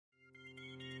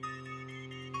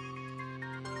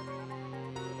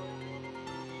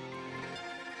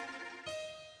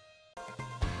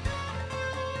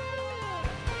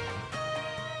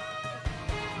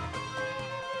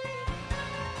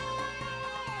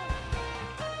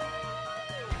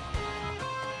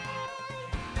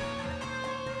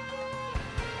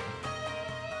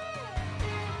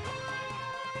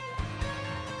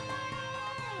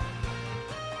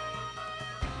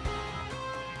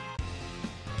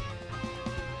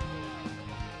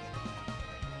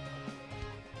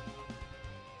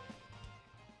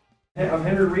I'm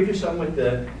Henry Regis. I'm with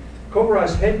the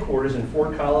CoCoRaHS headquarters in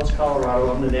Fort Collins,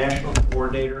 Colorado. I'm the National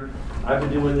Coordinator. I've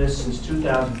been doing this since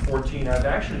 2014. I've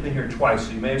actually been here twice,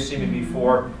 so you may have seen me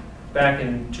before. Back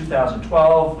in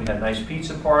 2012, we had a nice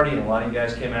pizza party, and a lot of you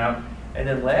guys came out. And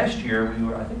then last year,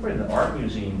 I think we're in the art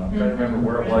museum. I'm trying to remember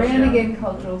where it was. Brannigan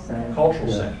Cultural Center.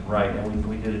 Cultural Center, right. And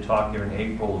we did a talk here in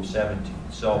April of 17.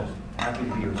 So happy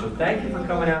to be here. So thank you for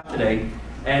coming out today.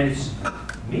 And it's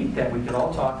neat that we can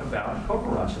all talk about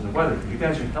CoCoRaHS and the weather. You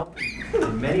guys are helping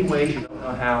in many ways you don't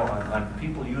know how on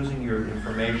people using your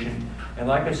information. And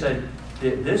like I said,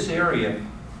 this area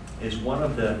is one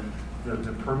of the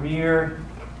premier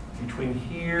between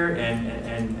here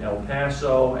and El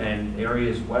Paso and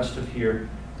areas west of here,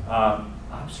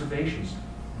 observations.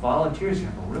 Volunteers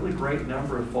have a really great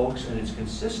number of folks, and it's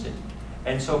consistent.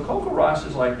 And so CoCoRaHS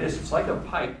is like this. It's like a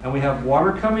pipe, and we have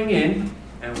water coming in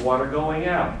and water going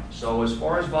out. So as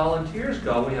far as volunteers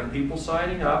go, we have people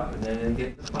signing up, and then they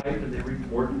get the pipe and they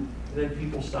report, and then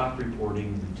people stop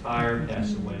reporting, retire,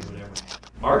 pass away, whatever.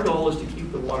 Our goal is to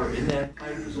keep the water in that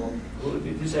pipe as long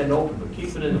as this end open, but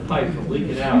keep it in the pipe from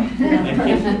leaking out.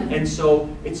 And so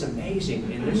it's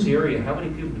amazing in this area how many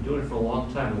people have been doing it for a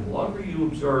long time. The longer you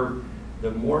observe,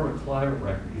 the more of a climate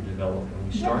record you develop.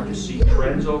 And we start to see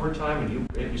trends over time, and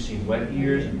you've seen wet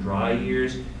years and dry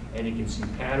years, and you can see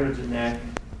patterns in that.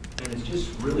 And it's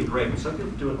just really great. And some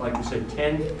people do it, like we said,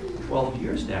 10, 12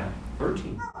 years now.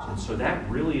 13. And so that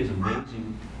really is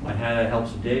amazing on how that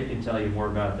helps. And Dave can tell you more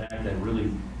about that. That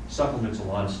really supplements a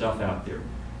lot of stuff out there.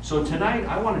 So tonight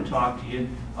I want to talk to you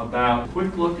about a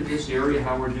quick look at this area,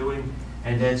 how we're doing,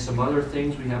 and then some other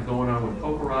things we have going on with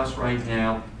CoCoRaHS right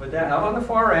now. But that out on the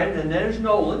far end, and there's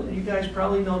Nolan. You guys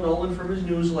probably know Nolan from his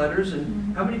newsletters.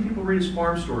 And how many people read his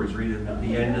farm stories? Read it at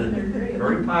the end of the day.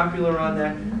 Very popular on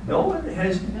that. Nolan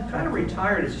has kind of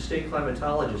retired as a state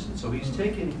climatologist, and so he's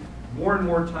taken more and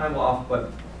more time off,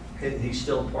 but he's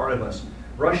still part of us.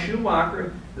 Russ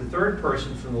Schumacher, the third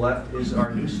person from the left, is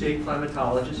our new state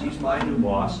climatologist. He's my new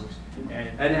boss.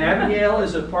 And Abigail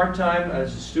is a part-time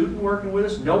as a student working with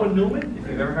us. Noah Newman, if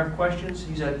you ever have questions,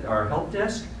 he's at our help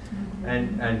desk.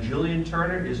 And Julian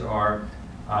Turner is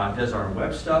does our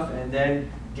web stuff. And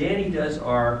then Danny does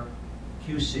our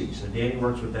QC. So Danny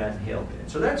works with that and Hale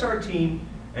did. So that's our team.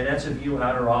 And that's a view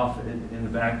out in the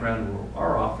background where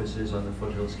our office is on the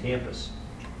Foothills campus.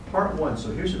 Part one, so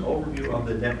here's an overview of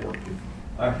the network,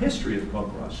 our history of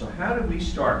CoCoRaHS. So how did we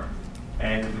start?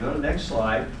 And if we go to the next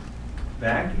slide,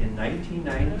 back in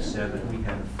 1997, we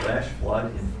had a flash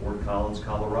flood in Fort Collins,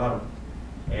 Colorado.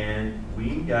 And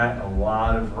we got a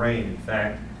lot of rain. In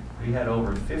fact, we had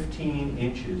over 15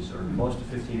 inches, or close to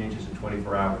 15 inches in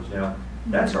 24 hours. Now,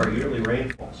 that's our yearly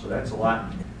rainfall, so that's a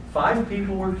lot. 5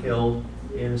 people were killed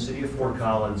in the city of Fort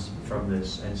Collins from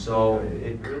this, and so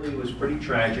it really was pretty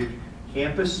tragic.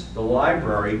 Campus, the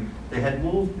library, they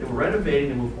were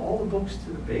renovating and moved all the books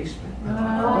to the basement.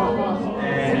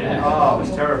 And it was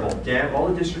terrible. All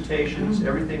the dissertations,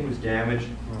 everything was damaged,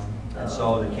 and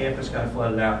so the campus got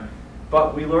flooded out.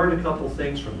 But we learned a couple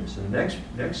things from this, and the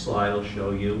next slide will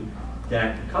show you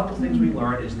that a couple things we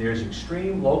learned is there's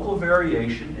extreme local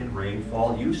variation in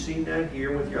rainfall. You've seen that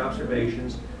here with your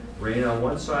observations. Rain on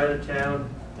one side of town,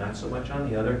 not so much on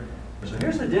the other. So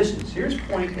here's the distance. Here's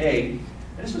point A. And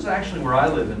this is actually where I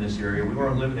live in this area. We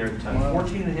weren't living there at the time.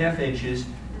 14.5 inches.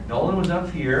 Nolan was up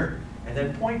here. And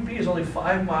then point B is only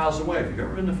 5 miles away. If you've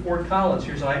ever been to Fort Collins,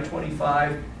 here's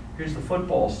I-25. Here's the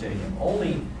football stadium.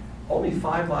 Only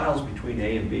 5 miles between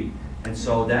A and B. And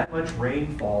so that much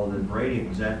rainfall, the gradient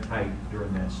was that tight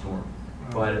during that storm.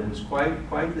 But it was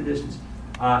quite the distance.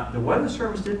 The Weather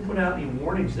Service didn't put out any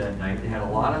warnings that night. They had a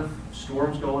lot of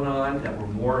storms going on that were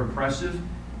more impressive.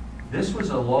 This was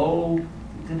a low,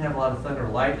 didn't have a lot of thunder or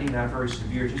lightning, not very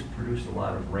severe, just produced a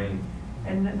lot of rain.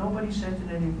 And nobody sent in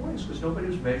any warnings because nobody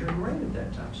was measuring rain at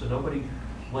that time. So nobody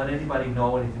let anybody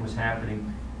know anything was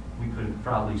happening. We could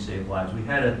probably save lives. We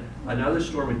had another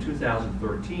storm in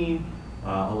 2013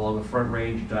 along the Front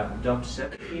Range, dumped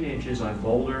 17 inches on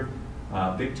Boulder.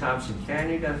 Big Thompson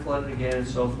Canyon got flooded again and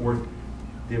so forth.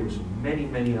 There was many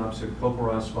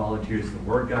CoCoRaHS volunteers. The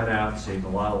word got out, saved a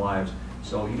lot of lives.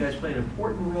 So you guys play an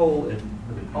important role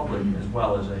for the public as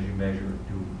well as you measure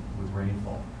with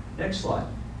rainfall. Next slide.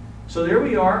 So there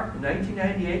we are. In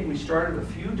 1998, we started a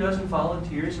few dozen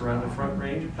volunteers around the Front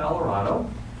Range of Colorado,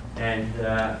 and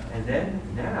then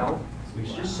now we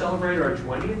just celebrated our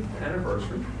 20th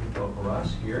anniversary of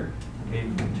CoCoRaHS here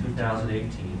in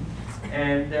 2018,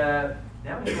 and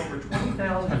now we have over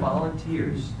 20,000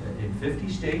 volunteers in 50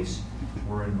 states.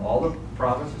 We're in all the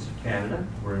provinces of Canada.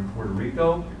 We're in Puerto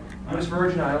Rico,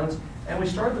 U.S.Virgin Islands, and we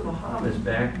started the Bahamas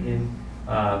back in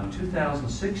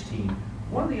 2016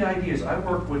 one of the ideas, I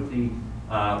work with the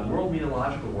World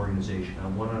Meteorological Organization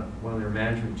on one of their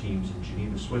management teams in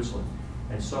Geneva, Switzerland.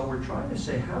 And so we're trying to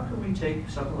say, how can we take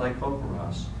something like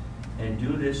CoCoRaHS and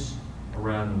do this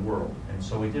around the world? And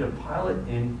so we did a pilot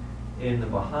in the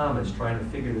Bahamas trying to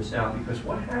figure this out, because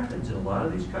what happens in a lot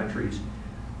of these countries,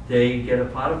 they get a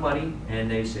pot of money and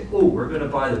they say, oh, we're going to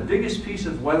buy the biggest piece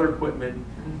of weather equipment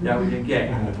that we can get.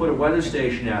 And we'll put a weather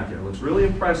station out there. It looks really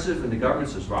impressive, and the government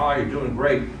says, oh, you're doing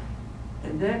great.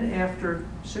 And then after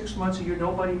 6 months, a year,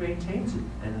 nobody maintains it,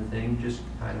 and the thing just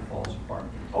kind of falls apart.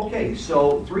 Okay,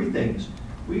 so 3 things.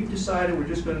 We've decided we're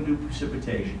just going to do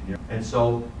precipitation. And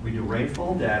so we do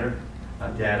rainfall data,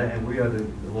 and we are the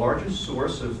largest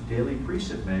source of daily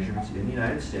precip measurements in the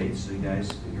United States. So you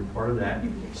guys, you're part of that.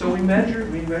 So we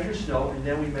measure snow, and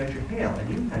then we measure hail. And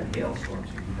you've had hailstorms.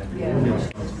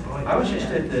 Hailstorms. I was just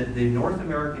at the North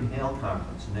American Hail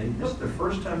Conference, and this is the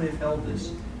first time they've held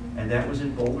this, and that was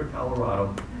in Boulder,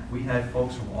 Colorado. We had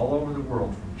folks from all over the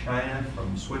world, from China,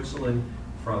 from Switzerland,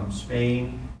 from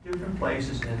Spain, different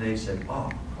places, and they said, oh,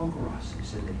 CoCoRaHS. They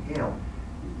said, the hail,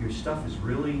 your stuff is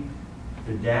really,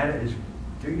 the data is,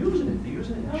 they're using it. They're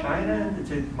using it in China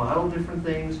to model different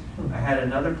things. I had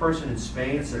another person in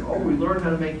Spain that said, oh, we learned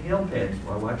how to make hail pads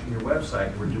while watching your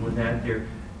website. We're doing that there.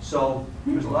 So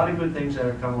there's a lot of good things that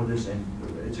are coming with this, and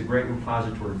it's a great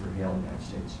repository for hail in the United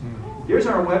States. Here's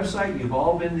our website. You've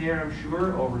all been there, I'm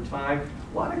sure, over time.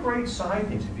 A lot of great side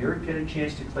things. If you ever get a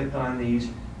chance to click on these,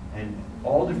 and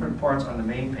all different parts on the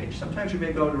main page. Sometimes you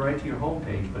may go right to your home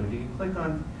page, but if you can click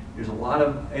on, there's a lot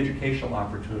of educational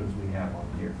opportunities we have on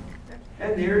here.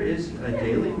 And there is a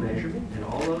daily measurement, and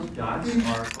all those dots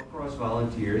are CoCoRaHS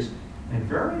volunteers. And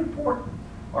very important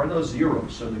are those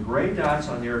zeros. So the gray dots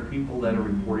on there are people that are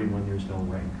reporting when there's no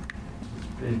rain.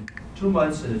 It's been 2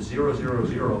 months and it's 0, 0,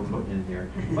 0 put in there.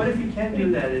 But if you can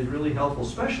do that, it's really helpful,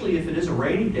 especially if it is a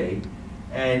rainy day,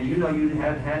 and you know you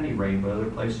haven't had any rain, but other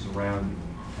places around you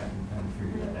haven't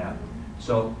figured that out.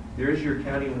 So there's your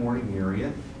county warning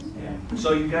area.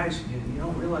 So you guys, you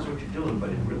don't realize what you're doing, but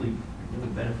it really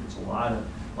benefits a lot of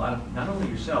not only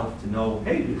yourself to know,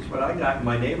 hey, this is what I got, and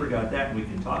my neighbor got that, and we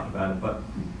can talk about it, but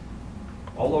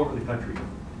all over the country.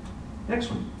 Next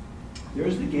one.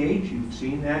 There's the gauge. You've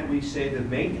seen that. We say the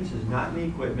maintenance is not in the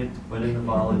equipment, but in the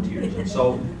volunteers. And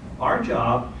so our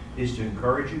job is to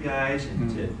encourage you guys and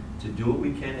to do what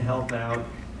we can to help out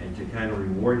and to kind of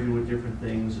reward you with different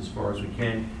things as far as we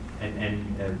can.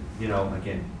 And you know,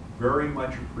 again, very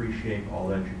much appreciate all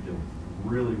that you're doing.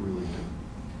 Really, really do.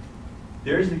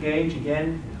 There's the gauge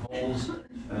again. It holds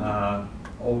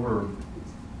over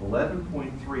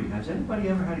 11.3. Has anybody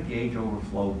ever had a gauge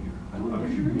overflow here?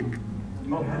 I'm sure.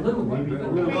 Oh, a little maybe.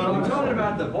 Well, I'm talking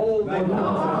about the whole thing. We're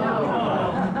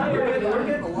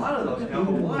getting a lot of those now.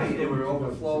 Hawaii, they were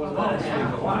overflowing.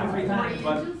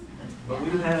 But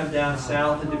we've had them down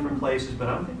south in different places, but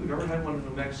I don't think we've ever had one in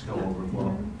New Mexico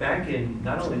overflow. Back in,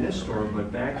 not only this storm,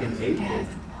 but back in April,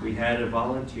 we had a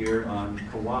volunteer on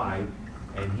Kauai,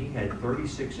 and he had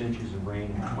 36 inches of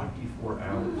rain in 24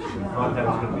 hours. We thought that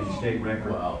was going to be the state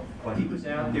record. Wow. But he was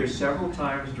out there several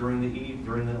times during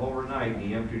the overnight, and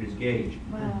he emptied his gauge.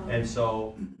 Wow. And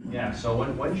so, yeah, so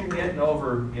once you're getting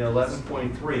over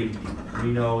 11.3,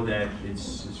 we know that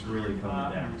it's really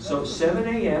coming down. So 7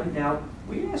 a.m. Now,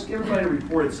 we ask everybody to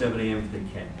report at 7 a.m. if they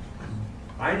can.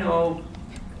 I know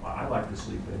I like to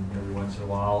sleep in every once in a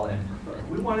while, and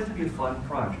we want it to be a fun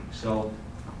project. So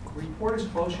report as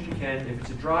close as you can. If it's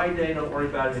a dry day, don't worry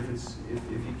about it. If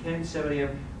you can, 7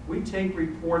 a.m. We take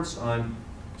reports on.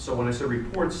 So when I say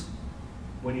reports,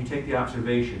 when you take the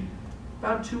observation,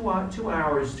 about 2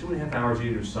 hours, 2.5 hours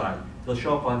either side. They'll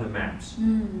show up on the maps.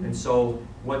 And so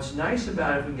what's nice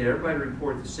about it, if we get everybody to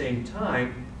report at the same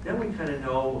time, then we kind of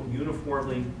know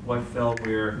uniformly what fell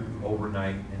where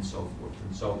overnight and so forth.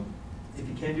 And so if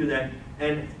you can do that,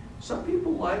 and some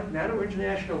people like National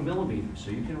International millimeters, so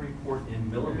you can report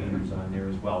in millimeters on there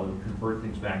as well. It'll convert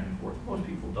things back and forth. Most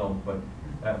people don't, but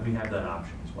we have that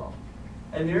option as well.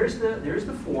 And there's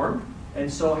the form.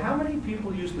 And so how many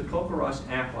people use the CoCoRaHS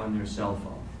app on their cell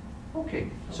phone? Okay,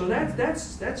 so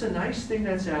that's a nice thing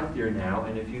that's out there now.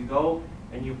 And if you go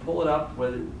and you pull it up,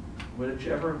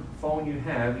 whichever phone you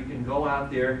have, you can go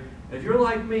out there. If you're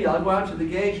like me, I'll go out to the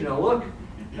gauge and I'll look,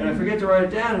 and I forget to write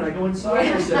it down, and I go inside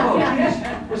and I say, oh,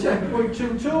 geez, what's that,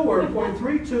 0.22 or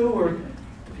 0.32? Or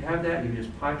if you have that, you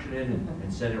just punch it in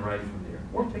and send it right from there.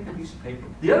 Or take a piece of paper.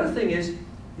 The other thing is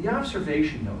the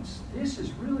observation notes. This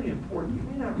is really important. You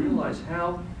may not realize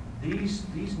how these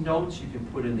notes you can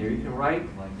put in there. You can write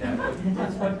like that,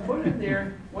 but put in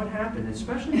there what happened,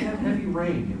 especially if you have heavy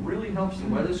rain. It really helps the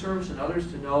Weather Service and others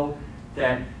to know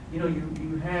that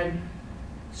you had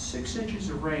 6 inches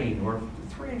of rain or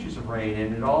 3 inches of rain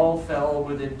and it all fell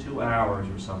within 2 hours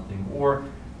or something. Or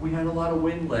we had a lot of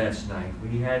wind last night.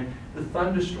 We had the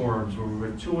thunderstorms where we were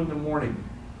at 2 in the morning.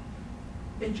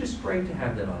 It's just great to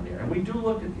have that on there. And we do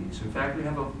look at these. In fact, we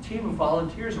have a team of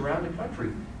volunteers around the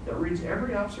country that reads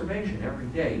every observation, every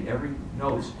day, every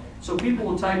notes. So people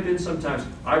will type in sometimes,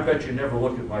 I bet you never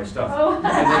look at my stuff. Oh. And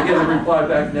they get a reply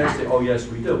back next day, oh yes,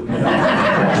 we do.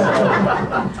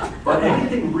 But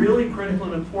anything really critical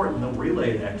and important, they'll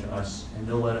relay that to us and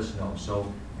they'll let us know.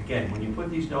 So again, when you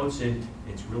put these notes in,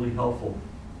 it's really helpful.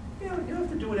 You know, you don't have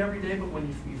to do it every day, but when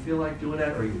you feel like doing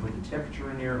that, or you put the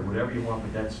temperature in there, or whatever you want,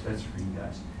 but that's for you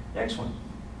guys. Next one.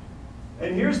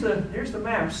 And here's the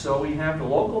map. So we have the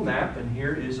local map, and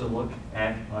here is a look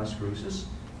at Las Cruces.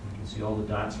 You can see all the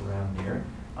dots around there.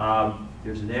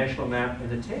 There's a national map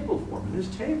in a table form. In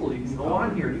this table, you can go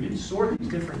on here, and you can sort these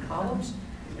different columns,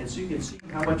 and so you can see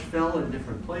how much fell in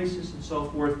different places and so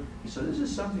forth. So this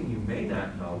is something you may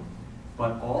not know.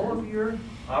 But all of your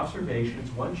observations,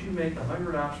 once you make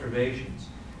 100 observations,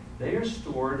 they are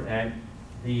stored at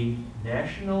the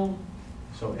National,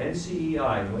 so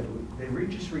NCEI, they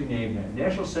just renamed that,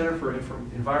 National Center for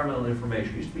Environmental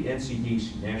Information. It used to be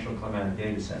NCDC, National Climatic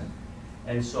Data Center.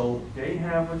 And so they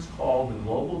have what's called the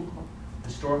Global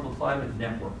Historical Climate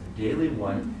Network, the daily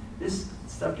one. This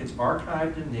stuff gets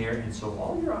archived in there, and so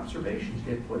all your observations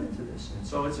get put into this. And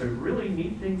so it's a really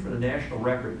neat thing for the national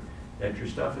record, that your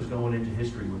stuff is going into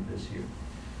history with this here.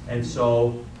 And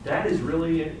so that is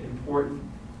really important.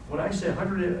 When I say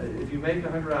 100, if you make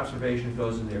 100 observations, it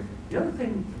goes in there. The other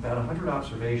thing about 100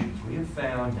 observations, we have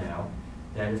found now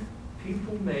that if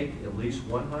people make at least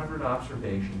 100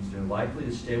 observations, they're likely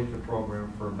to stay with the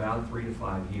program for about 3 to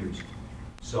 5 years.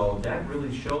 So that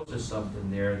really shows us something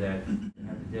there that you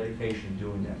have the dedication to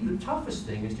doing that. The toughest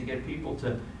thing is to get people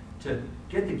to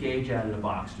get the gauge out of the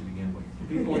box to begin with.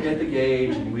 People get the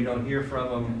gauge and we don't hear from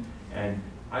them. And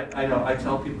I know, I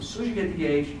tell people, as soon as you get the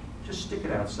gauge, just stick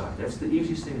it outside. That's the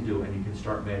easiest thing to do, and you can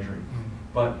start measuring.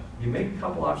 But you make a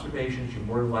couple observations, you're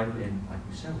more than likely, and like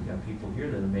we said, we got people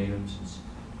here that have made them since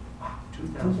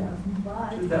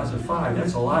 2005.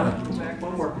 That's a lot of them. Back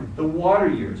one more. The water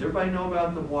years. Everybody know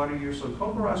about the water year? So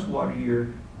CoCoRaHS water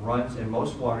year runs, and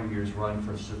most water years run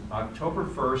from October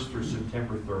 1st through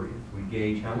September 30th. We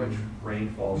gauge how much rain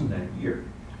falls in that year.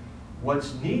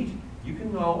 What's neat, you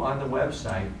can go on the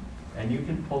website and you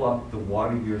can pull up the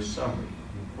water year summary.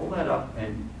 You pull that up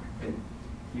and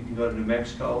you can go to New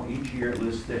Mexico. Each year it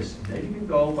lists this. And then you can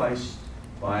go by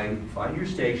find your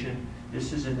station.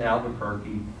 This is in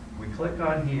Albuquerque. We click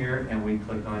on here and we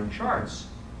click on charts.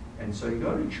 And so you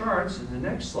go to charts, and the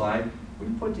next slide, we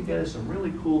put together some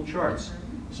really cool charts.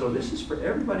 So this is for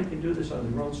everybody can do this on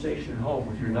their own station at home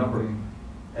with your number.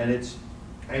 And it's,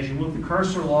 as you move the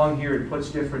cursor along here, it puts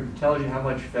different, tells you how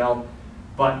much fell.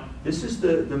 But this is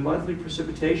the monthly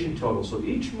precipitation total. So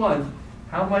each month,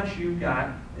 how much you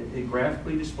got, it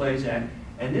graphically displays that.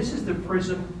 And this is the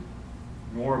PRISM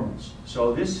normals.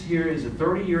 So this here is a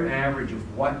 30-year average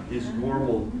of what is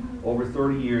normal over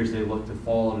 30 years they look to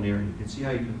fall in there. You can see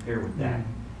how you compare with that.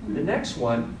 The next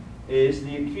one is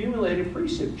the accumulated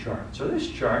precip chart. So this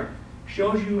chart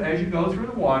shows you as you go through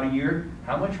the water year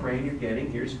how much rain you're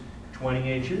getting. Here's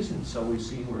 20 inches, and so we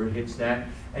see where it hits that.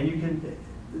 And you can,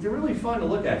 they're really fun to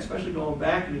look at, especially going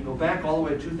back, and you go back all the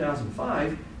way to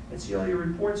 2005 and see all your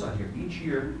reports on here. Each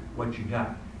year, what you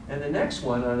got. And the next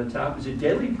one on the top is a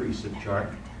daily precip chart.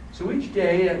 So each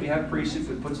day that we have precip,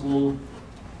 it puts a little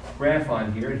graph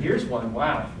on here. And here's one,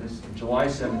 wow, this July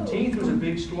 17th was a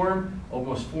big storm,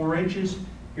 almost 4 inches.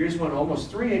 Here's one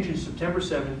almost 3 inches, September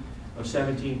 7th of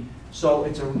 17. So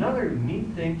it's another neat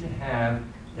thing to have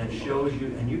that shows you,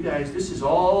 and you guys, this is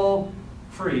all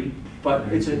free, but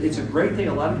it's a great thing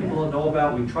a lot of people don't know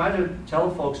about. We try to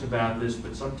tell folks about this,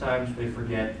 but sometimes they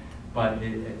forget. But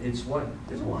there's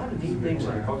a lot of neat things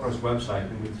on the CoCoRaHS website,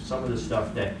 and with some of the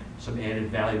stuff that, some added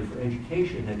value for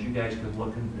education that you guys can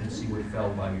look and see what fell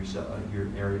by your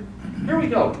area. Here we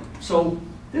go. So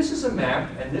this is a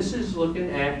map, and this is looking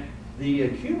at the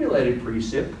accumulated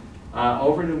precip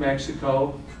over New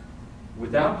Mexico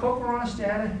without CoCoRaHS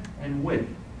data and with.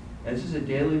 And this is a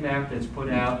daily map that's put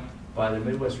out by the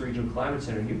Midwest Regional Climate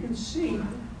Center. You can see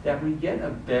that we get a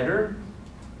better,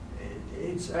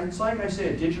 it's like I say,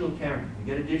 a digital camera. You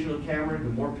get a digital camera, the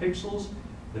more pixels,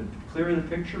 the clearer the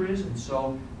picture is, and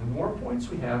so the more points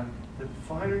we have, the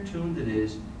finer tuned it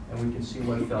is, and we can see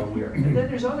what fell where. And then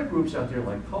there's other groups out there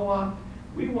like Co-op.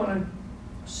 We want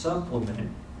to supplement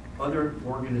other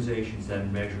organizations that are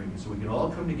measuring it, so we can all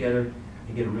come together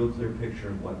and get a real clear picture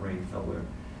of what rain fell where.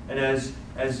 And as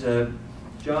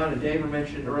John and Dave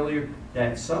mentioned earlier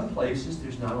that some places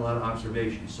there's not a lot of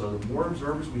observation. So the more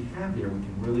observers we have there, we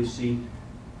can really see,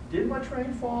 did much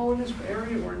rain fall in this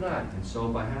area or not? And so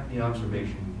by having the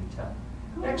observation, we can tell.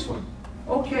 Next one.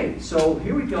 Okay, so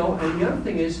here we go. And the other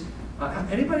thing is,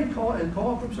 anybody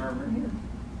co-op observer in here?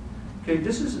 Okay,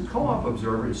 this is a co-op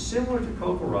observer. It's similar to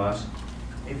CoCoRaHS.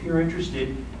 If you're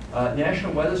interested,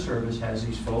 National Weather Service has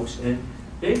these folks, and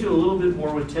they do a little bit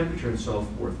more with temperature and so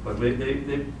forth, but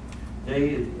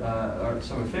they are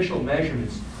some official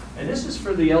measurements. And this is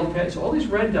for the LPAD. So all these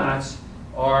red dots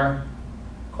are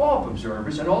co-op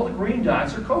observers, and all the green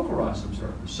dots are CoCoRaHS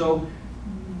observers. So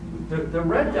the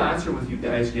red dots are what you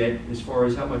guys get as far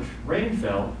as how much rain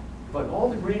fell, but all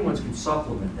the green ones can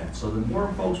supplement that. So the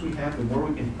more folks we have, the more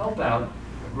we can help out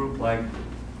a group like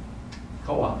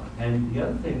co-op. And the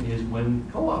other thing is, when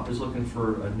co-op is looking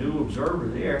for a new observer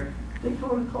there, they go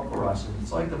to CoCoRaHS. And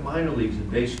it's like the minor leagues in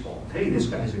baseball. Hey, this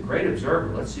guy's a great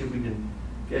observer. Let's see if we can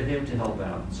get him to help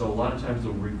out. And so a lot of times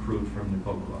they'll recruit from the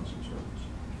CoCoRaHS observers.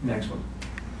 Next one.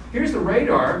 Here's the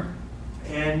radar.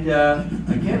 And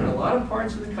again, in a lot of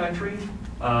parts of the country,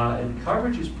 and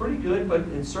coverage is pretty good, but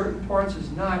in certain parts it's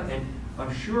not. And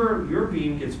I'm sure your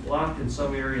beam gets blocked in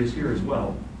some areas here as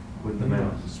well with the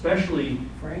mountains, especially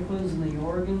Franklin's and the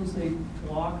Oregons. They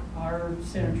block our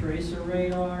center tracer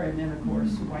radar, and then of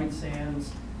course White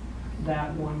Sands,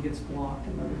 that one gets blocked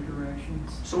in other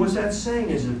directions. So what that's saying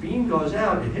is, the beam goes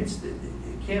out, it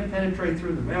can't penetrate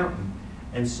through the mountain,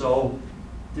 and so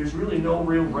there's really no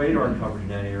real radar coverage in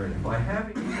that area. By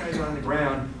having you guys on the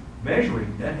ground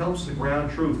measuring, that helps the ground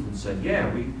truth and say,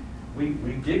 yeah, we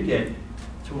did get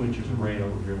 2 inches of rain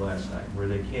over here last night, where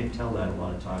they can't tell that a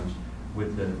lot of times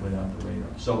without the radar.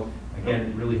 So again,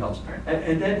 it really helps.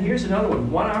 And then here's another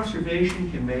one. One observation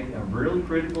can make a really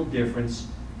critical difference,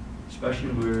 especially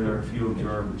where there are a few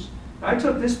observers. I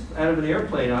took this out of an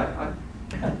airplane,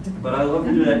 but I love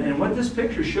to do that. And what this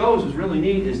picture shows is really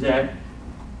neat, is that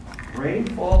rain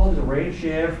falls, the rain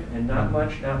shaft, and not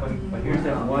much, but here's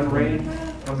that one rain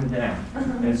coming down.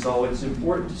 And so it's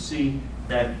important to see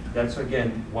that. That's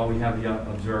again why we have the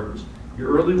observers.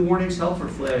 Your early warnings help for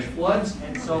flash floods.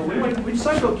 And so we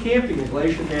decided to go camping at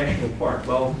Glacier National Park.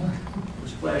 Well, it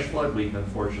was flash flood week,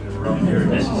 unfortunately. We're up there.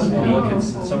 Look at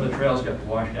some of the trails got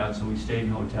washed out, so we stayed in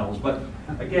hotels. But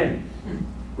again,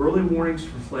 early warnings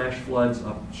for flash floods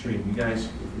upstream. You guys,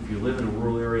 if you live in a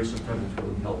rural area, sometimes it's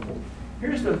really helpful.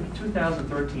 Here's the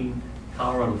 2013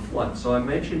 Colorado flood. So I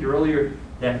mentioned earlier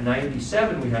that in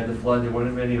 '97 we had the flood. There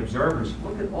weren't many observers.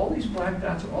 Look at all these black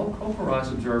dots, are all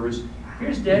CoCoRaHS observers.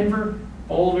 Here's Denver,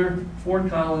 Boulder, Fort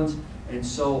Collins, and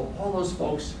so all those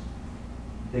folks,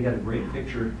 they got a great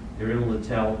picture. They're able to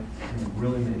tell, and it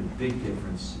really made a big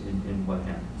difference in what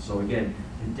happened. So again,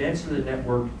 the density of the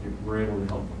network, we're able to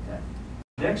help with that.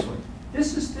 Next one.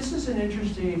 This is an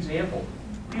interesting example.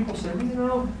 People say, well, you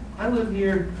know, I live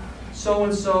near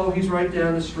so-and-so, he's right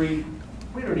down the street.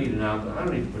 We don't need an outlet. I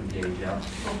don't need to put a gauge out.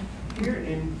 Here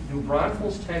in New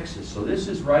Braunfels, Texas, so this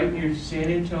is right near San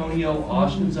Antonio,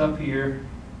 Austin's up here.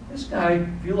 This guy,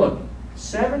 if you look,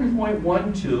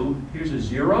 7.12, here's a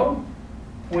 0,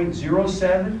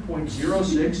 0.07,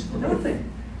 0.06,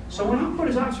 nothing. So when he put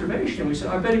his observation, we said,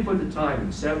 I bet he put the time in,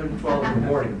 7:12 in the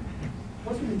morning.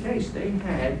 Wasn't the case. They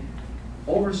had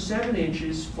over 7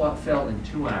 inches fell in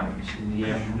 2 hours in the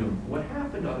afternoon. What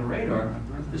happened on the radar,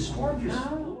 the storm just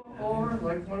blew over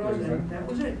like one of those, and that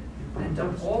was it. They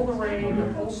dumped all the rain,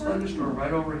 the whole thunderstorm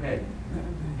right overhead.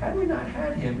 Had we not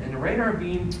had him, and the radar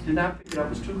beam did not pick it up, it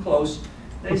was too close,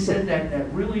 they said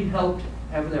that really helped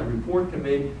having that report come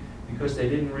in, because they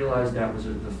didn't realize that was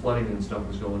the flooding and stuff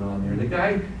was going on there.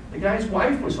 The guy's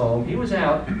wife was home, he was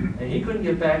out, and he couldn't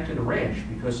get back to the ranch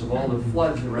because of all the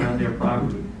floods around their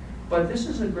property. But this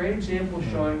is a great example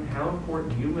showing how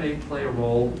important you may play a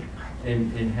role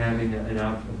in having an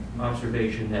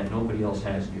observation that nobody else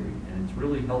has near you. And it's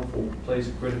really helpful, plays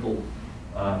a critical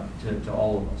to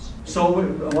all of us. So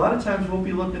a lot of times we'll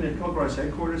be looking at CoCoRaHS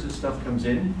headquarters as stuff comes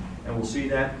in, and we'll see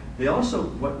that. They also,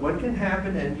 what can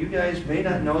happen, and you guys may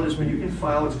not know this, but you can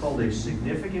file what's called a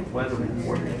significant weather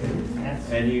report.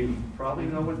 And you probably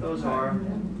know what those are.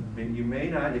 You may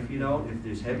not, if you don't, if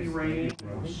there's heavy rain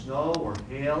or snow or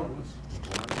hail,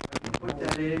 put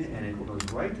that in, and it goes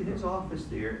right to his office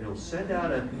there. It'll send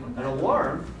out an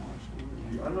alarm.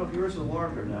 I don't know if yours is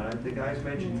alarmed or not. The guys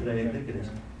mentioned today, I think it is.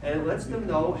 And it lets them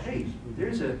know, hey,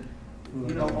 there's a,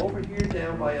 you know, over here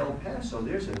down by El Paso,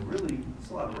 there's a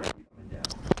lot of rain coming down.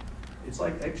 It's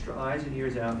like extra eyes and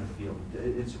ears out in the field.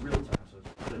 It's real time, so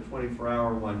it's a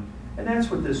 24-hour one. And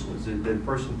that's what this was. The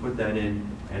person put that in,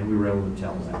 And we were able to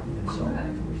tell that. And so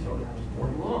we thought it was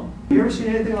important. Cool. You ever seen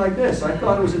anything like this? I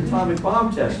thought it was an atomic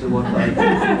bomb test, it looked like.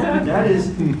 That is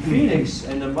Phoenix,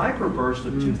 and the microburst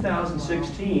of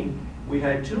 2016, we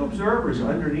had 2 observers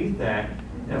underneath that.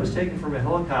 That was taken from a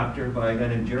helicopter by a guy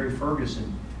named Jerry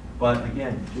Ferguson. But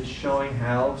again, just showing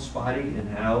how spotty and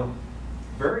how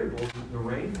variable the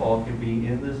rainfall can be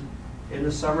in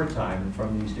the summertime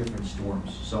from these different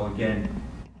storms. So again,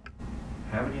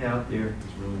 having it out there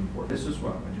is really important. This is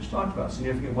what I just talked about,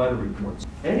 significant weather reports.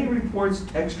 Any reports,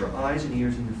 extra eyes and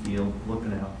ears in the field,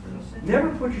 looking out for this. Never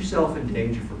put yourself in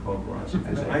danger for CoCoRaHS. If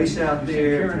there's ice out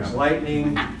there, if there's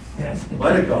lightning,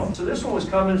 let it go. So this one was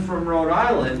coming from Rhode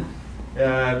Island,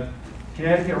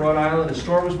 Connecticut, Rhode Island. The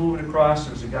storm was moving across.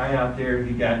 There was a guy out there.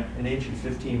 He got an inch in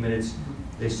 15 minutes.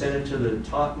 They sent it to the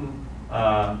Taunton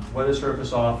Weather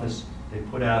Service office. They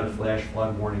put out a flash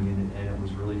flood warning, and it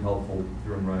was really helpful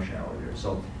during rush hour there.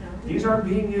 So these are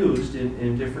being used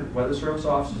in different Weather Service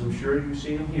offices. I'm sure you've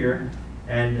seen them here,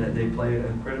 and they play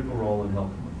a critical role in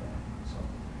helping with that.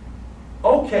 So,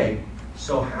 okay,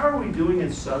 so how are we doing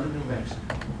in southern New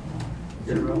Mexico?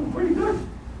 Pretty good.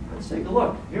 Let's take a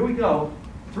look. Here we go.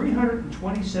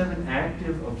 327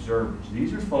 active observers.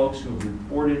 These are folks who have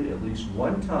reported at least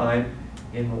one time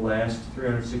in the last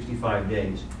 365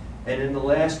 days. And in the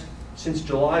last, since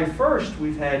July 1st,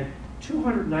 we've had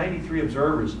 293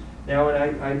 observers. Now,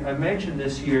 and I mentioned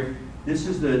this here, this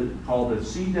is called the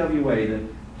CWA, the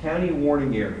County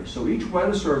Warning Area. So each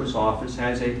Weather Service office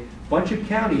has a bunch of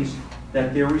counties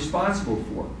that they're responsible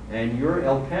for. And your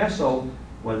El Paso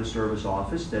Weather Service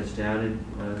office, that's down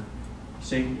in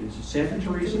Santa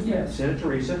Teresa? Yes. Santa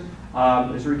Teresa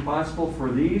is responsible for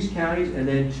these counties, and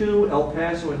then 2, El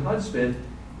Paso and Hudspeth,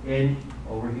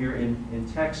 over here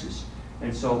in Texas.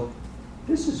 And so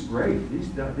this is great.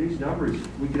 These numbers,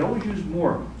 we can always use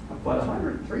more. But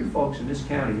 103 folks in this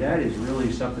county, that is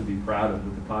really something to be proud of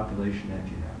with the population that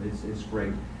you have. It's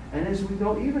great. And as we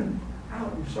go even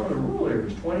out in some of the rural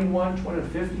areas, 21,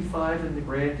 55 in the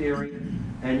Grant area,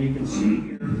 and you can see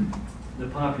here the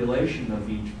population of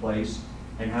each place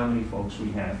and how many folks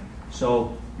we have.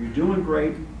 So you're doing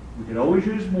great. We can always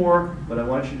use more, but I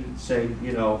want you to say,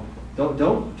 you know,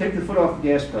 don't take the foot off the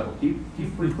gas pedal. Keep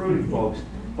recruiting folks,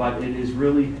 but it is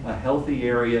really a healthy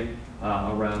area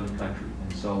around the country.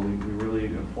 And so we really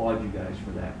applaud you guys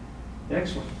for that.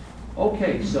 Next one.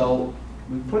 Okay, so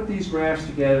we put these graphs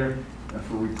together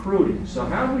for recruiting. So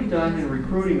how have we done in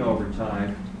recruiting over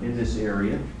time in this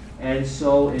area? And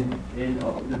so in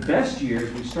the best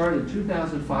years, we started in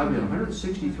 2005, we had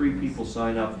 163 people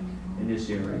sign up in this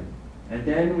area. And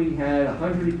then we had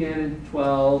 100 again in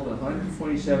 12,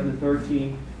 127 in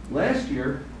 13. Last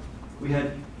year, we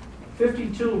had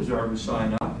 52 observers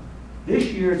sign up.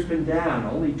 This year it's been down,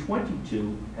 only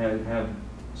 22 have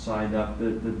signed up.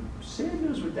 The sad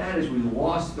news with that is we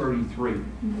lost 33.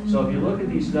 So if you look at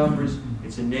these numbers,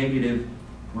 it's a negative.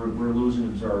 We're losing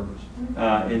observers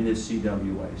in this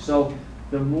CWA. So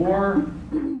the more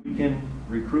we can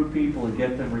recruit people and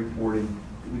get them reporting,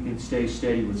 we can stay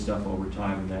steady with stuff over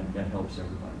time, and that helps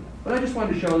everybody. But I just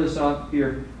wanted to show this up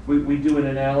here. We do an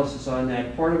analysis on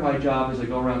that. Part of my job as I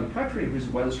go around the country and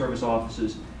visit Weather Service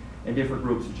offices and different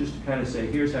groups is just to kind of say,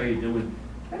 here's how you're doing.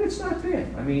 And it's not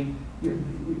bad. I mean,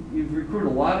 you've recruited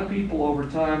a lot of people over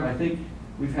time. I think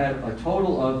we've had a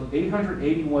total of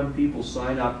 881 people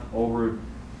sign up over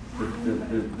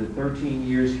the 13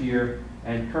 years here,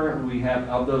 and currently we have,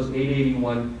 of those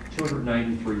 881,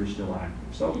 293 are still active.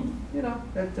 So, you know,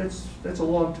 that's a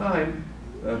long time,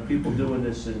 people doing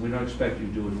this, and we don't expect you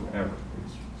to do it forever.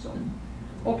 So,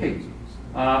 okay.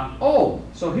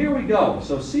 So here we go.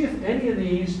 So see if any of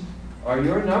these are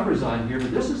your numbers on here,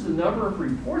 but this is the number of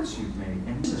reports you've made.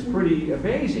 And this is pretty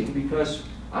amazing because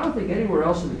I don't think anywhere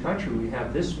else in the country we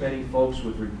have this many folks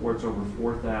with reports over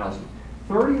 4,000.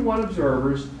 31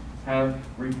 observers have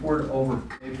reported over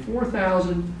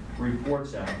 4,000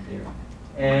 reports out there.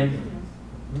 And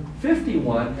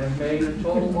 51 have made a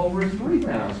total over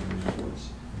 3,000 reports.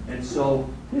 And so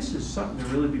this is something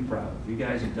to really be proud of. You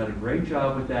guys have done a great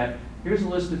job with that. Here's a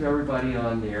list of everybody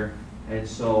on there. And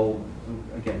so,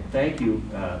 again, thank you.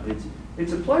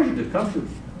 It's a pleasure to come to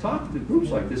talk to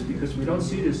groups like this because we don't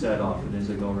see this that often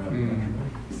as I go around the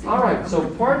country. All right, so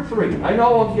part 3. I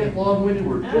know I'm getting long-winded.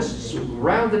 We're just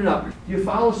rounding it up. Do you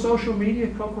follow social media?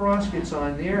 CoCoRaHS gets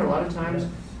on there. A lot of times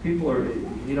people are,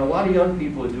 you know, a lot of young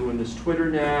people are doing this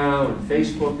Twitter now and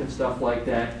Facebook and stuff like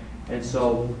that. And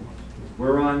so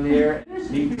we're on there. It's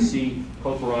neat to see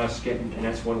CoCoRaHS getting, and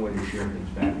that's one way to share things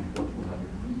back and forth.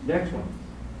 Next one.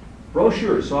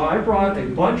 Brochures. So I brought a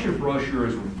bunch of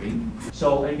brochures with me.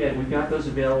 So again, we've got those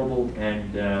available,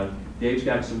 and Dave's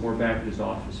got some more back in his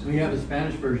office. We have a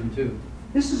Spanish version too.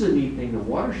 This is a neat thing, the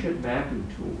watershed mapping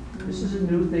tool. This is a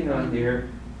new thing on there.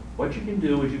 What you can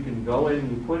do is you can go in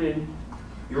and you put in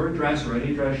your address or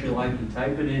any address you like, you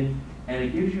type it in, and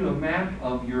it gives you a map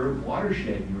of your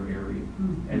watershed in your area.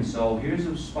 And so here's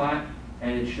a spot,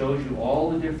 and it shows you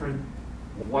all the different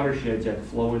watersheds that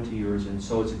flow into yours. And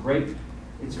so it's a great,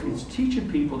 it's teaching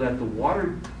people that the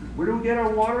water, where do we get our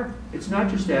water? It's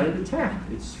not just out of the tap,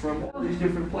 it's from all these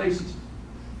different places.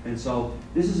 And so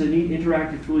this is a neat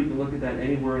interactive tool. You can look at that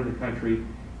anywhere in the country.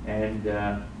 And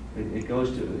it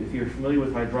goes to, if you're familiar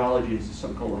with hydrology, it's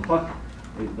something called a huck.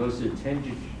 It goes to a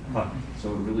tangent huck.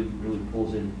 So it really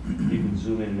pulls in. You can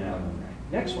zoom in and out on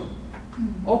that. Next one.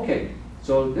 Okay,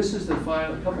 so this is the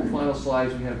final, couple final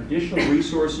slides. We have additional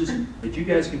resources that you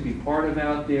guys can be part of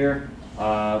out there.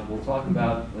 We'll talk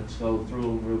about, let's go through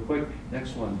them real quick.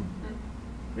 Next one.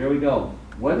 There we go.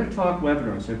 Weather Talk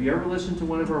webinars. Have you ever listened to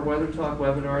one of our Weather Talk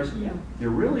webinars? Yeah. They're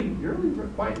really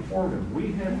quite informative.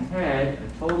 We have had a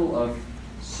total of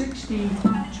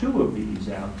 62 of these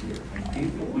out there. And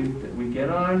people, we get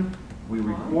on, we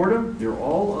record them. They're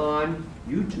all on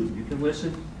YouTube. You can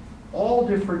listen. All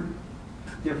different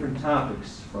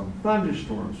topics, from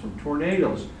thunderstorms, from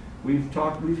tornadoes. We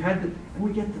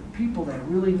get the people that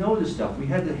really know this stuff. We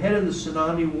had the head of the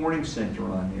Tsunami Warning Center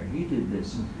on there. He did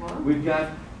this. Wow. We've got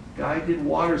guy did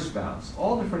water spouts,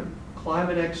 all different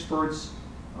climate experts,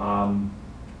 all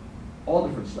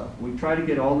different stuff. We try to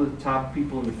get all the top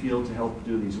people in the field to help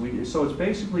do these. So it's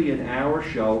basically an hour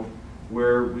show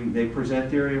where they present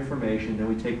their information,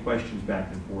 then we take questions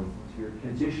back and forth. Here,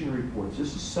 condition reports.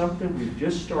 This is something we've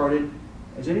just started.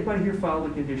 Has anybody here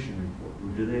filed a condition report?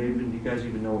 Or do you guys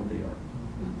even know what they are?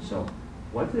 So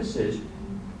what this is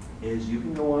you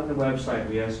can go on the website,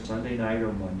 we ask Sunday night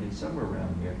or Monday, somewhere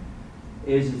around here,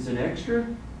 it's an extra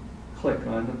click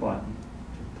on the button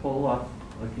to pull up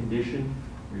a condition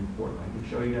report. I can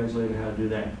show you guys later how to do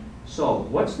that. So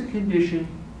what's the condition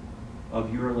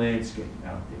of your landscape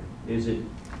out there? Is it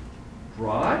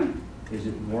dry? Is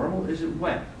it normal? Is it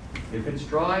wet? If it's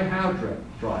dry, how dry?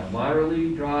 Dry,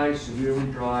 moderately dry, severely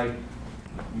dry.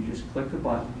 You just click the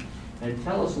button and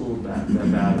tell us a little bit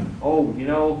about it. Oh, you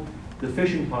know, the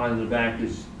fishing pond in the back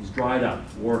is dried up.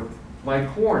 Or my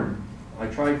corn, I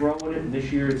tried growing it and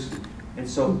this year it's, and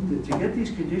so to get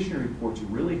these condition reports are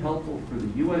really helpful for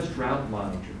the U.S. Drought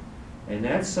Monitor. And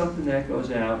that's something that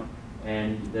goes out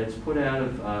and that's put out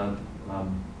of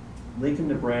Lincoln,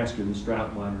 Nebraska, this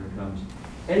drought monitor comes.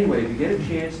 Anyway, if you get a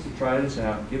chance to try this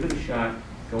out, give it a shot,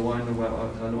 go on the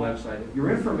website. Your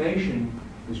information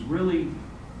is really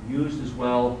used as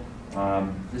well.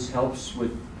 This helps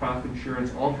with crop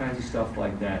insurance, all kinds of stuff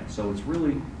like that. So it's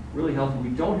really helpful. We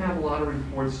don't have a lot of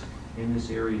reports in this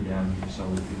area down here, so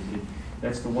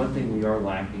that's the one thing we are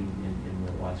lacking in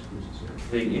the Las Cruces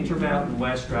area. The Intermountain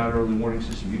West Drought Early Warning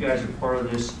System, you guys are part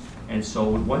of this, and so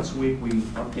once a week we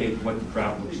update what the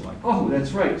drought looks like. Oh,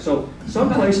 that's right. So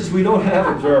some places we don't have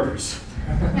observers.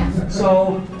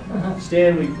 So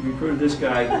Stan, we recruited this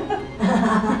guy.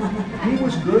 He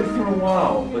was good for a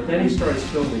while, but then he started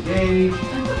spilling the gauge,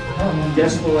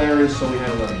 decimal errors, so we had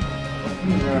to let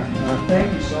him go.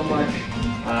 Thank you so much.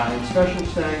 And special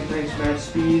thanks Matt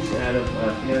Spees out of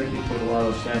Connecticut, put a lot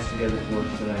of those stats together for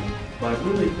us tonight. But I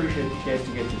really appreciate the chance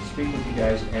to get to speak with you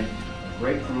guys, and a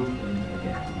great group, and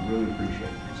again, we really appreciate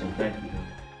it. So thank you.